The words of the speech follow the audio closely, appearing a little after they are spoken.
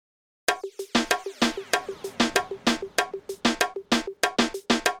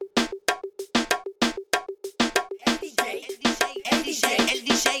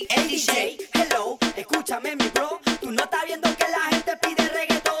DJ, hello, escúchame mi bro. Tú no estás viendo que la gente pide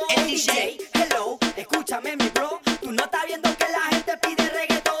reggaetón. El DJ, hello, escúchame mi bro. Tú no estás viendo que la gente pide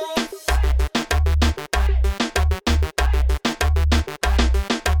reggaetón.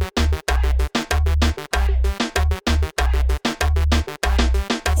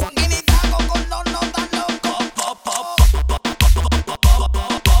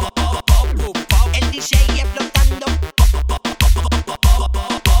 El DJ explotando.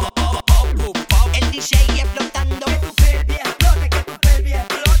 El DJ explotando. Que tu pelvis explote, que tu pelvis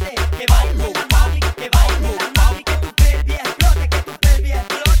explote. Que baile la mami, que baile la mami. Que tu pelvis explote, que tu pelvis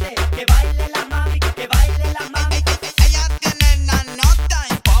explote. Que baile la mami, que baile la mami. Ella tiene la nota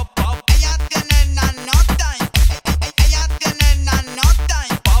en pop pop. Ella tiene la nota en. Ella tiene la nota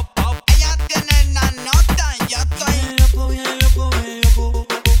en pop pop. Ella tiene la nota en. Yo estoy loco, bien loco, bien loco.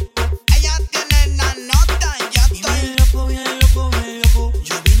 Ella tiene la nota en. Yo estoy loco, bien loco, bien loco.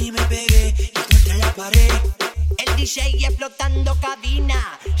 Yo vine y me pegué y contra la pared. El DJ explotando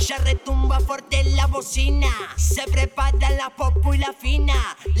cabina, ya retumba fuerte la bocina. Se prepara la popu y la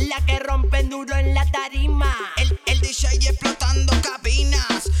fina, la que rompen duro en la tarima. El DJ explotando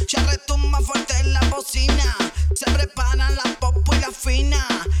cabinas, ya retumba fuerte la bocina. Se preparan la popu y la fina,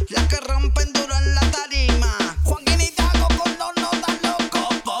 la que rompen duro en la tarima. Joaquín y Dago con los notas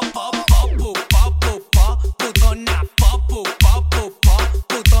locos. Popu, popu, poputona, popu, popu,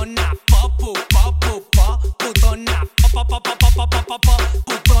 poputona, popu, popu, poputona,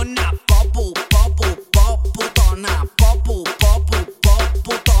 poputona, popu, popu,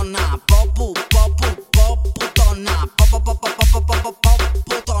 poputona, popu, popu, poputona, popu, popu, poputona,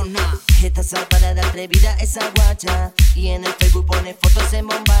 poputona. Esta salvarada atrevida, esa guacha, y en el Facebook pone fotos en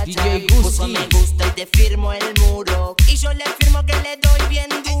bombacha. DJ Gusty. Puso me gusta y te firmo el muro, y yo le firmo que le doy bien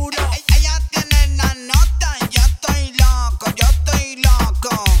duro. Ella tiene la nota, yo estoy loco, yo estoy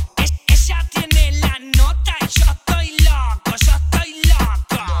loco. Ella tiene la nota y yo estoy loco, yo estoy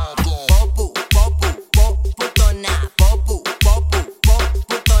loco. Popu, popu, poputona, popu, popu,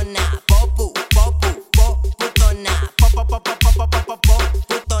 poputona, popu, popu, poputona, poputona.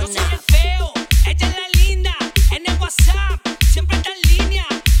 Yo soy el feo, ella es la linda, en el WhatsApp siempre está en línea.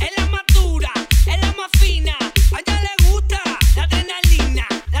 Es la más dura, es la más fina, a ella le gusta la adrenalina,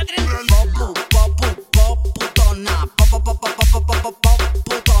 la adrenalina. Popu, popu, poputona, poputona, popu, popu,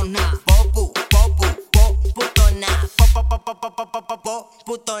 poputona,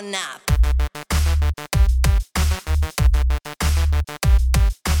 poputona.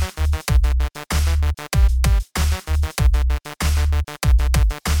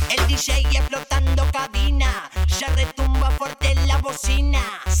 El DJ explotando cabina, ya retumba fuerte la bocina.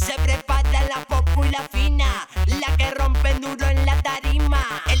 Se prepara la popu y la fina, la que rompen duro en la tarima.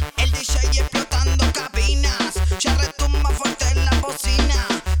 El DJ explotando cabinas, ya retumba fuerte la bocina.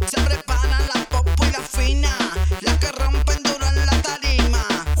 Se preparan la popu y la fina, la que rompen duro en la tarima.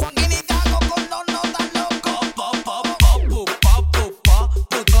 Joaquín y Dago con los notas locos. Popu, popu,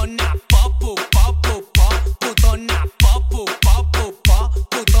 poputona, popu, popu, poputona, popu, popu,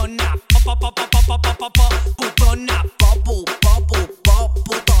 poputona,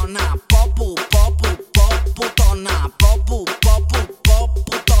 poputona, popu, popu, poputona, popu, popu,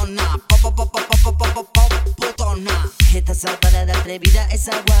 poputona, popu, popu, poputona, poputona. Esta salvarada atrevida,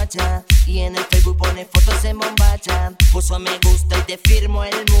 esa guacha, y en el Facebook pone fotos en bombacha. Puso me gusta y te firmo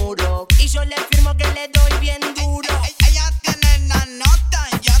el muro, y yo le firmo que le doy bien duro. Ella tiene la nota,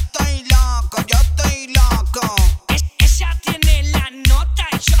 yo estoy loco, yo estoy loco. Ella tiene la nota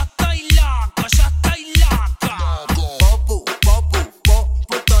y yo estoy loco, yo estoy loco. Popu, popu,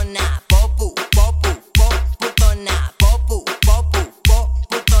 poputona, popu, popu, poputona, popu, popu,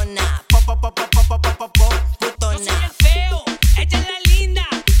 poputona, poputona. Yo soy el feo, ella es la linda,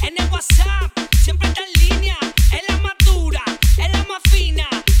 en el WhatsApp siempre está en línea. Es la más dura, es la más fina,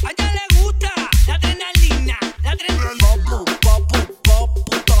 a ella le gusta la adrenalina, la adrenalina. Popu, popu,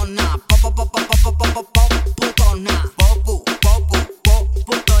 poputona, poputona, popu, popu, poputona,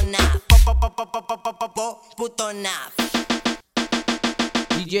 poputona.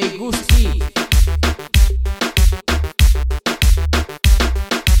 DJ Gusty.